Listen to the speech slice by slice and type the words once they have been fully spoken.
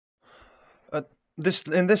In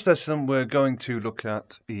this lesson, we're going to look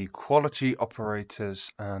at equality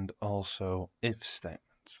operators and also if statements.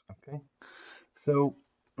 Okay, so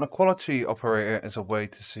an equality operator is a way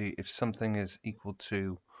to see if something is equal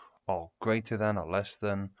to, or greater than, or less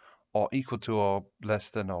than, or equal to, or less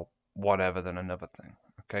than, or whatever than another thing.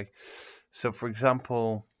 Okay, so for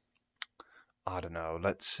example, I don't know.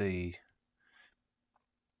 Let's see.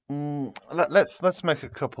 Let's make a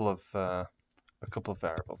couple of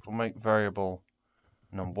variables. We'll make variable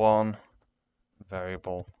num1,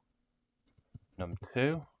 variable num2,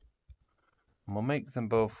 and we'll make them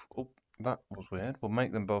both, oh, that was weird, we'll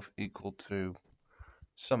make them both equal to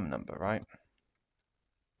some number, right?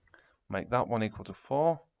 Make that one equal to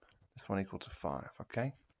 4, this one equal to 5,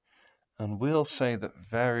 okay? And we'll say that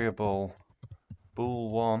variable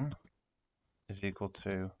bool1 is equal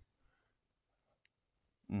to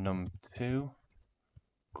num2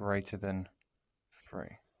 greater than 3,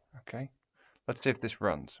 okay? Let's see if this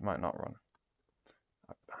runs. It might not run.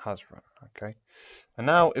 It has run, okay? And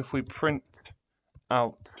now if we print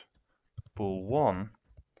out bool1,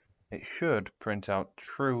 it should print out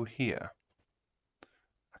true here.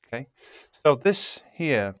 Okay, so this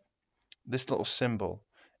here, this little symbol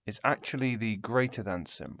is actually the greater than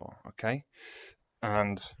symbol, okay?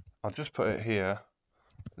 And I'll just put it here,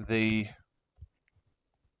 the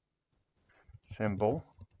symbol.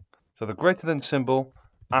 So the greater than symbol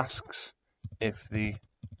asks if the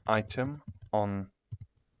item on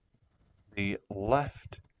the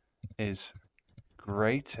left is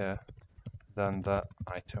greater than the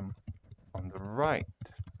item on the right,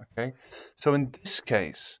 okay? So in this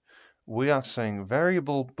case, we are saying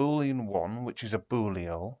variable boolean 1, which is a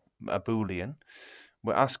boolean.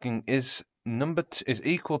 We're asking is is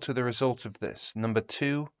equal to the result of this, number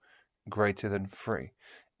 2 greater than 3.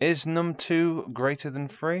 Is num2 greater than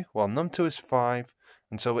 3? Well, num2 is 5,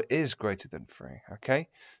 and so it is greater than 3, okay?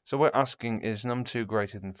 So we're asking is num2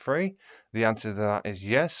 greater than 3? The answer to that is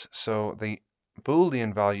yes, so the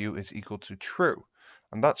boolean value is equal to true.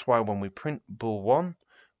 And that's why when we print bool1,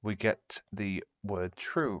 we get the word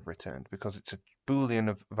true returned, because it's a boolean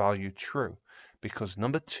of value true, because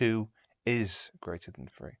number 2 is greater than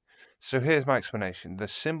 3. So here's my explanation. The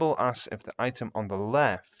symbol asks if the item on the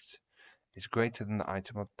left is greater than the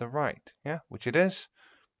item on the right, yeah, which it is.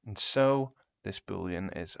 And so this boolean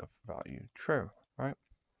is of value true, right?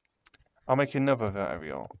 I'll make another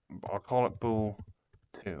variable. I'll call it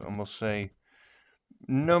bool2, and we'll say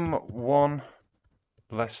num1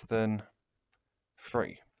 less than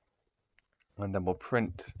 3. And then we'll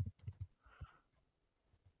print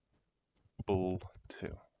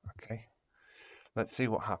bool2, okay? Let's see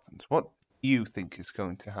what happens. What do you think is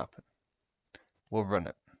going to happen? We'll run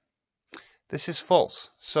it. This is false.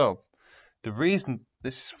 So the reason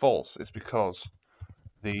this is false is because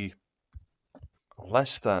the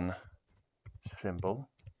less than symbol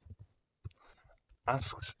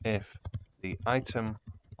asks if the item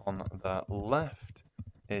on the left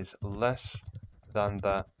is less than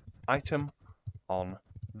the item on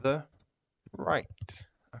the right.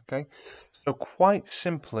 Okay, so quite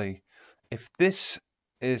simply, if this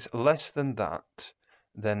is less than that,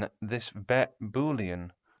 then this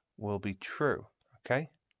boolean will be true. Okay,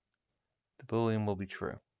 the boolean will be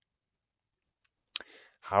true.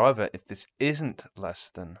 However, if this isn't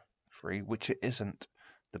less than 3, which it isn't,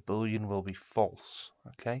 the boolean will be false.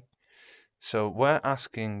 Okay, so we're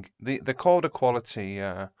asking, they're called equality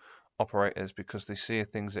operators because they see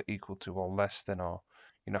things are equal to or less than, or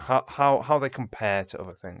you know how they compare to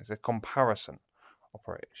other things. They're comparison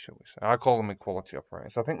operators, shall we say. I call them equality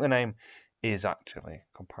operators. I think the name is actually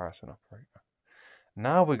comparison operator.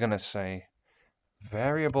 Now we're going to say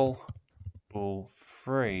variable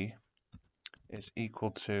bool3 is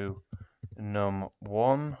equal to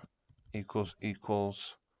num1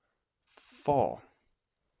 equals 4.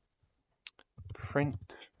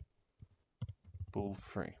 Print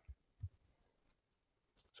bool3.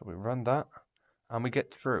 So we run that and we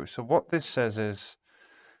get through. So what this says is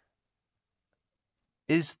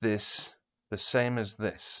this the same as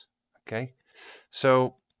this? Okay,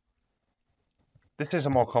 so this is a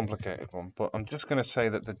more complicated one, but I'm just going to say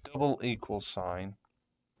that the double equal sign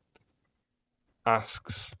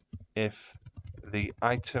asks if the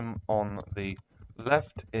item on the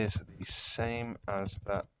left is the same as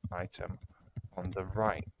the item on the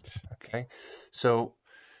right. Okay, so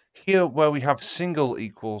here where we have single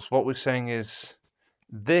equals, what we're saying is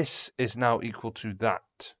this is now equal to that.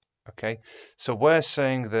 Okay, so we're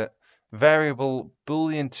saying that variable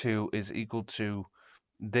boolean2 is equal to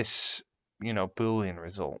this, boolean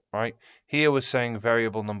result, right? Here we're saying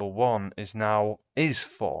variable number 1 is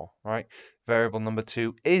 4, right? variable number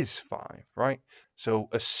 2 is 5, right? So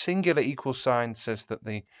a singular equal sign says that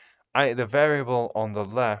the variable on the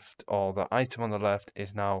left, or the item on the left,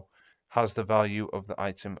 has the value of the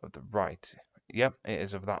item of the right. Yep, it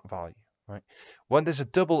is of that value, right? When there's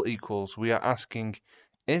a double equals, we are asking,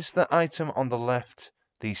 is the item on the left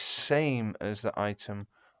the same as the item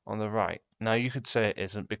on the right? Now you could say it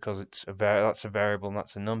isn't because that's a variable and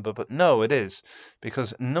that's a number, but no, it is,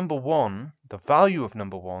 because number 1, the value of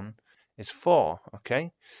number 1 is 4,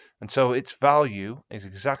 okay? And so its value is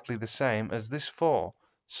exactly the same as this 4.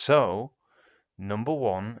 So number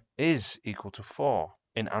 1 is equal to 4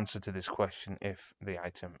 in answer to this question if the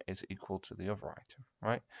item is equal to the other item,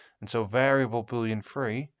 right? And so variable boolean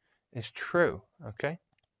 3 is true, okay?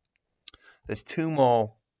 There's 2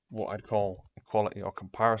 more what I'd call equality or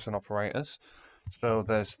comparison operators. So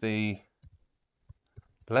there's the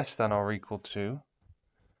less than or equal to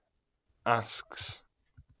asks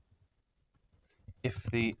if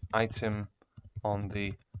the item on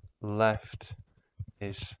the left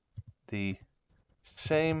is the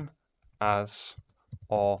same as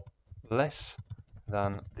or less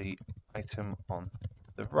than the item on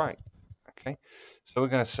the right. Okay, so we're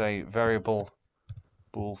going to say variable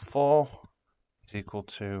bool 4 is equal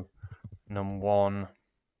to num1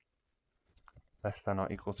 less than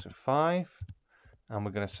or equal to 5, and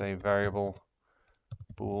we're going to say variable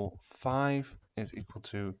bool 5 is equal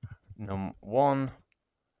to num1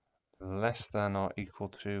 less than or equal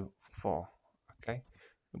to 4. Okay,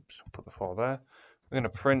 oops, I'll put the 4 there. We're going to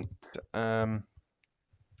print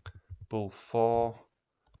bool 4,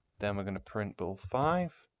 then we're going to print bool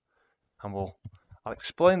 5, and I'll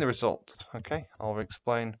explain the results. Okay, I'll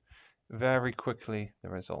explain very quickly the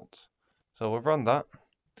results. So we'll run that.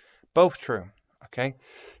 Both true. Okay,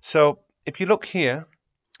 so if you look here,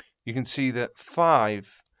 you can see that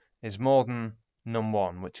 5 is more than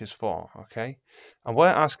num1, which is 4. Okay, and we're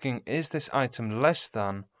asking, is this item less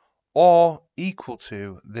than or equal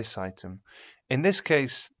to this item? In this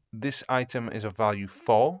case, this item is a value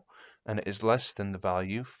 4, and it is less than the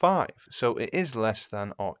value 5. So it is less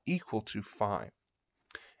than or equal to 5.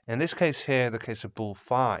 In this case here, the case of bool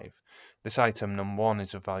 5, this item num1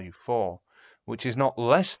 is a value 4, which is not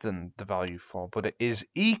less than the value 4, but it is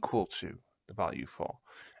equal to the value 4.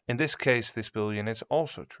 In this case, this boolean is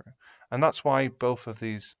also true, and that's why both of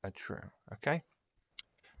these are true, okay?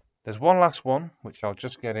 There's one last one, which I'll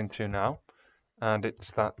just get into now, and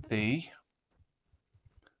it's that the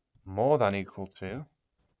more than equal to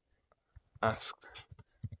asks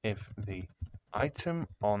if the item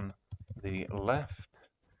on the left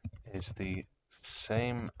is the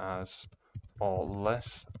same as or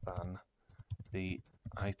less than the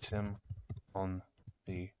item on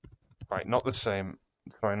the right, not the same,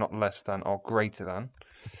 sorry, not less than or greater than.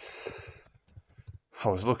 I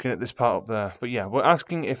was looking at this part up there, but yeah, we're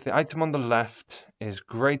asking if the item on the left is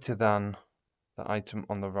greater than the item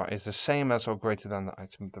on the right, is the same as or greater than the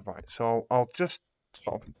item on the right. So I'll just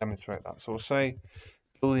sort of demonstrate that. So we'll say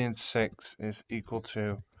boolean 6 is equal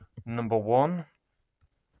to number 1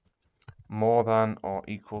 more than or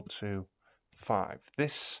equal to 5.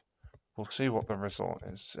 This, we'll see what the result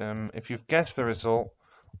is. If you've guessed the result,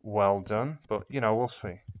 well done, but you know, we'll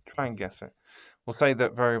see. Try and guess it. We'll say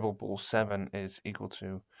that variable bool 7 is equal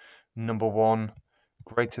to number 1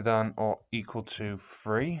 greater than or equal to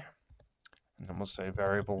 3. And then we'll say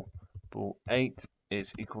variable bool 8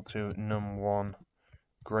 is equal to num1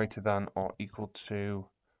 greater than or equal to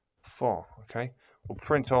 4. Okay, we'll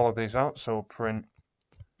print all of these out. So we'll print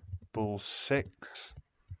bool 6,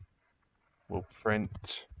 we'll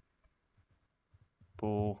print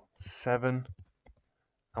bool 7,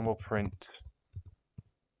 and we'll print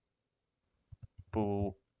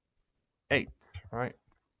bool 8, right?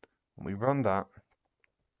 When we run that,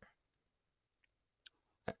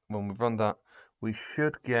 we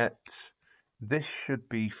should get, this should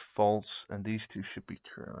be false and these two should be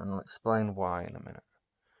true, and I'll explain why in a minute.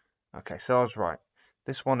 Okay, so I was right.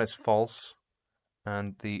 This one is false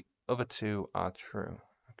and the other two are true,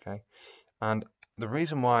 okay? And the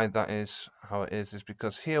reason why that is how it is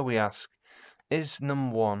because here we ask, is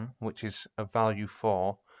num1, which is a value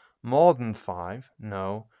 4, more than 5?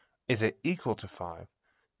 No. Is it equal to 5?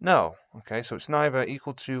 No. Okay, so it's neither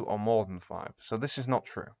equal to or more than 5. So this is not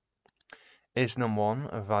true. Is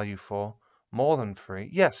num1 a value 4 more than 3?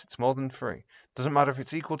 Yes, it's more than 3. Doesn't matter if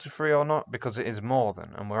it's equal to 3 or not because it is more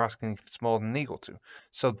than, and we're asking if it's more than equal to.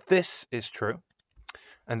 So this is true.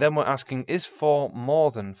 And then we're asking, is 4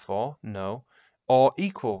 more than 4? No. Or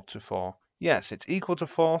equal to 4? Yes, it's equal to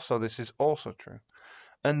 4, so this is also true.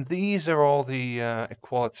 And these are all the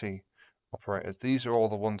equality operators. These are all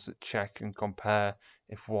the ones that check and compare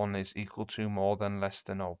if one is equal to, more than, less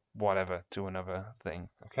than, or whatever to another thing.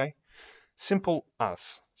 Okay? Simple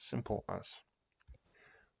as. Simple as.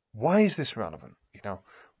 Why is this relevant?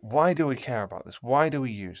 Why do we care about this? Why do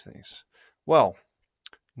we use these? Well,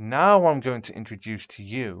 now I'm going to introduce to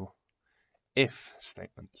you if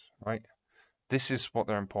statements, right? This is what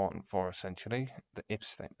they're important for, essentially, the if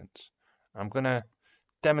statements. I'm going to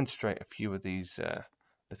demonstrate a few of these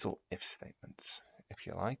little if statements, if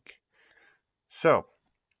you like. So,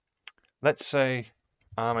 let's say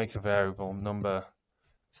I make a variable number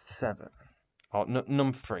 7, or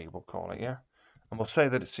num3 we'll call it, yeah? And we'll say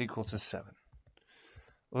that it's equal to 7.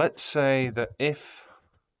 Let's say that if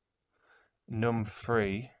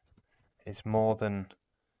num3 is more than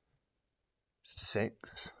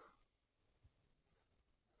 6,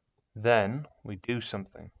 then we do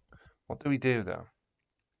something. What do we do though?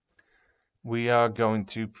 We are going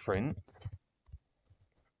to print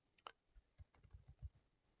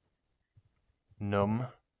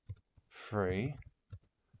num3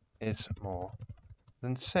 is more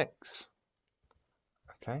than 6.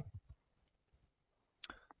 Okay,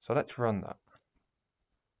 so let's run that.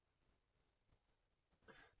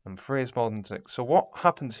 Num3 is more than 6. So what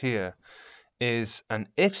happens here is an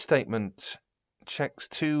if statement checks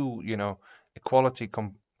two, equality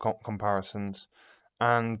comparisons,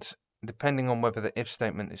 and depending on whether the if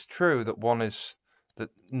statement is true, that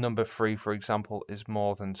number 3, for example, is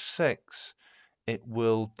more than 6, it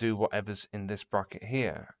will do whatever's in this bracket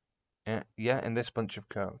here. Yeah, in this bunch of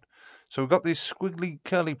code. So we've got these squiggly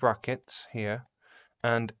curly brackets here,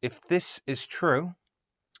 and if this is true,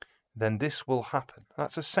 then this will happen.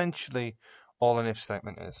 That's essentially all an if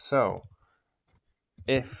statement is. So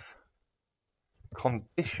if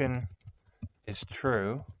condition is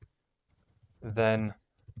true, then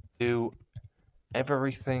do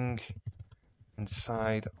everything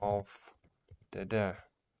inside of da.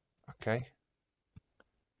 Okay?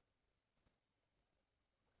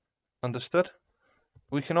 Understood?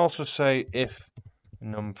 We can also say if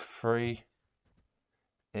num3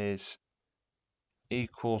 is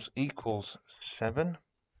equals 7,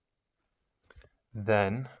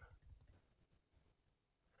 then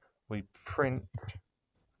we print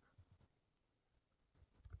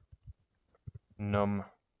num3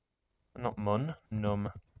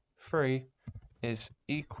 is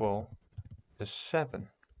equal to 7.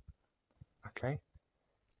 Okay,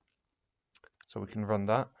 so we can run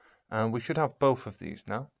that, and we should have both of these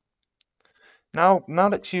now. Now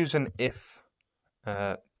let's use an if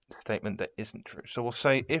statement that isn't true. So we'll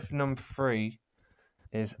say if num3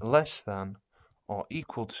 is less than or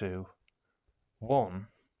equal to 1,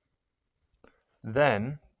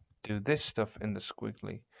 then do this stuff in the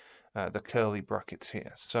squiggly, the curly brackets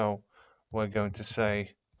here. So we're going to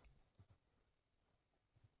say,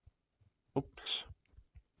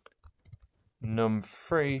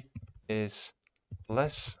 num3 is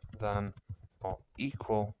less than or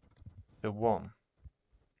equal to 1.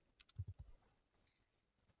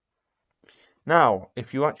 Now,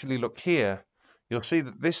 if you actually look here, you'll see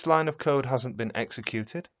that this line of code hasn't been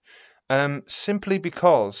executed, simply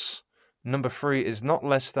because number 3 is not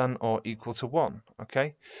less than or equal to 1.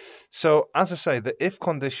 Okay, so as I say, the if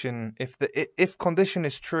condition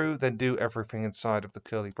is true, then do everything inside of the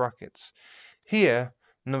curly brackets. Here,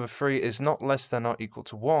 number 3 is not less than or equal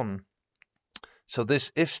to 1, so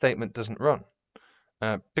this if statement doesn't run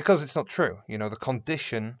because it's not true. The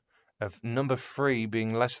condition of number 3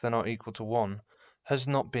 being less than or equal to 1 has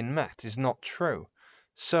not been met, is not true.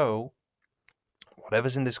 So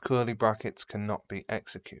whatever's in this curly brackets cannot be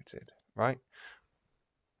executed, right?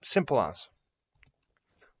 Simple as.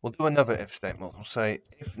 We'll do another if statement. We'll say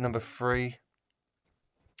if number 3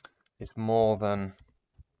 is more than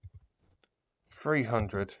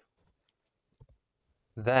 300,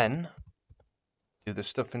 then do the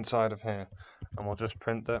stuff inside of here, and we'll just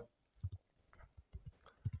print that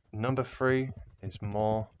number 3 is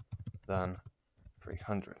more than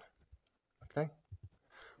 300. Okay,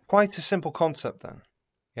 quite a simple concept then.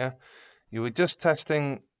 Yeah, you were just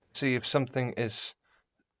testing, see if something is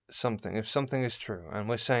true, and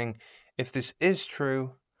we're saying if this is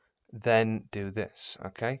true, then do this.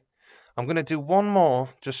 Okay, I'm going to do one more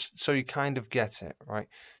just so you kind of get it, right?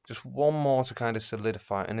 Just one more to kind of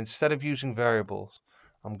solidify, and instead of using variables,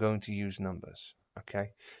 I'm going to use numbers.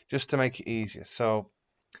 Okay, just to make it easier. So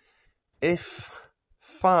if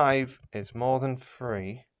 5 is more than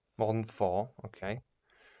 4, okay,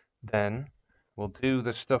 then we'll do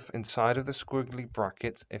the stuff inside of the squiggly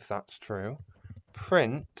brackets if that's true.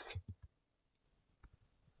 Print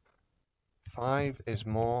 5 is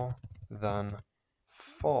more than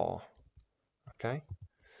 4. Okay.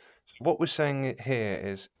 So what we're saying here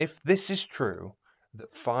is, if this is true,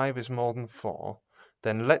 that 5 is more than 4,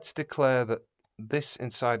 then let's declare that this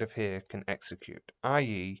inside of here can execute,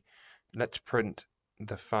 i.e., let's print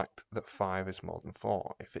the fact that 5 is more than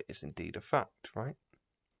 4, if it is indeed a fact, right?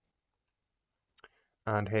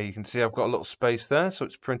 And here you can see I've got a little space there, so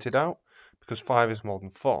it's printed out because 5 is more than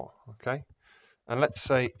 4, okay? And let's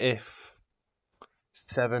say if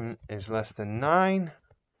 7 is less than 9,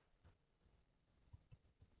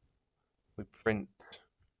 we print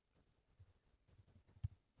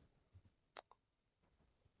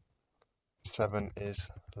 7 is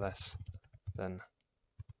less than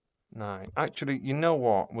 9. Actually, you know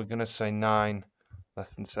what? We're going to say 9 less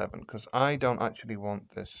than 7 because I don't actually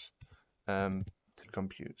want this to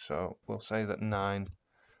compute. So we'll say that 9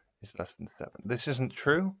 is less than 7. This isn't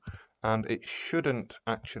true, and it shouldn't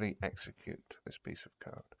actually execute this piece of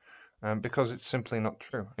code because it's simply not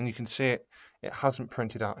true. And you can see it hasn't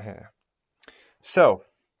printed out here. So,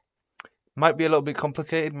 might be a little bit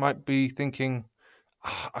complicated, might be thinking,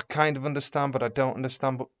 I kind of understand, but I don't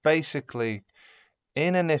understand. But basically,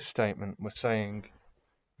 in an if statement, we're saying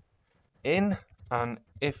in an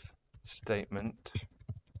if statement,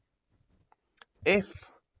 if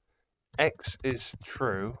x is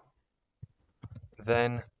true,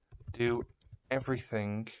 then do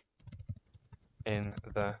everything in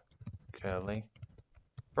the curly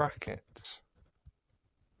brackets.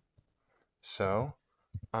 So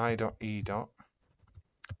I.E.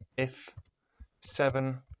 if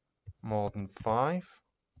 7 more than 5,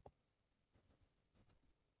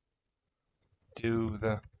 do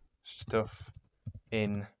the stuff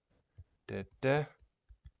in the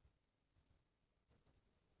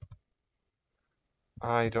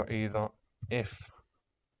I.E.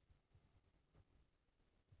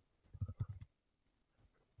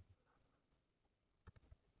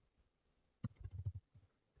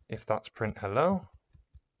 if that's print hello,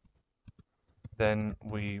 then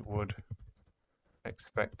we would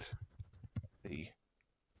expect the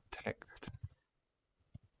text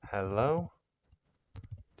hello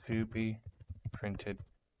to be printed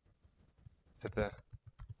to the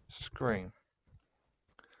screen.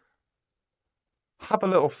 Have a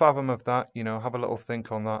little fathom of that, have a little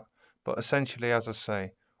think on that. But essentially, as I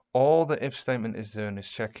say, all the if statement is doing is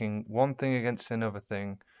checking one thing against another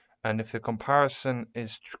thing. And if the comparison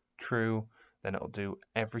is true, then it'll do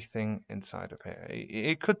everything inside of here.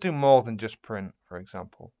 It could do more than just print, for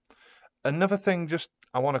example. Another thing just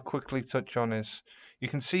I want to quickly touch on is, you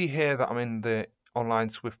can see here that I'm in the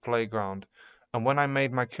online Swift playground. And when I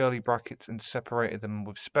made my curly brackets and separated them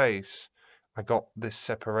with space, I got this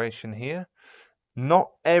separation here.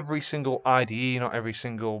 Not every single IDE, not every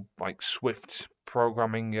single Swift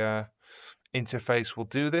programming interface will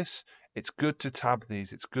do this. It's good to tab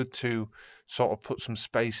these. It's good to sort of put some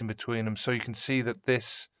space in between them, so you can see that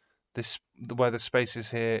this where the space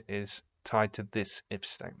is here is tied to this if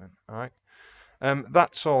statement. All right.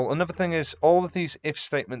 That's all. Another thing is, all of these if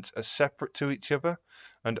statements are separate to each other,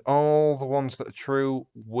 and all the ones that are true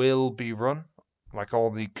will be run. Like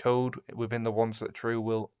all the code within the ones that are true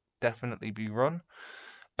will definitely be run.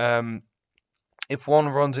 If one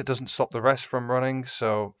runs, it doesn't stop the rest from running.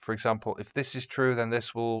 So, for example, if this is true, then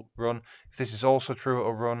this will run. If this is also true,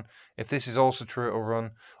 it'll run. If this is also true, it'll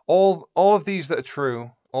run. All of these that are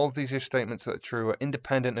true, all of these if statements that are true are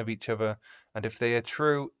independent of each other. And if they are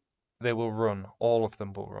true, they will run. All of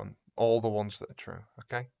them will run. All the ones that are true.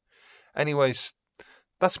 Okay? Anyways,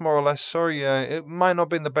 that's more or less. Sorry, it might not have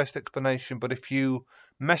been the best explanation, but if you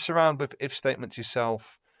mess around with if statements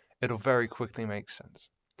yourself, it'll very quickly make sense.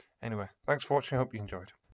 Anyway, thanks for watching. I hope you enjoyed.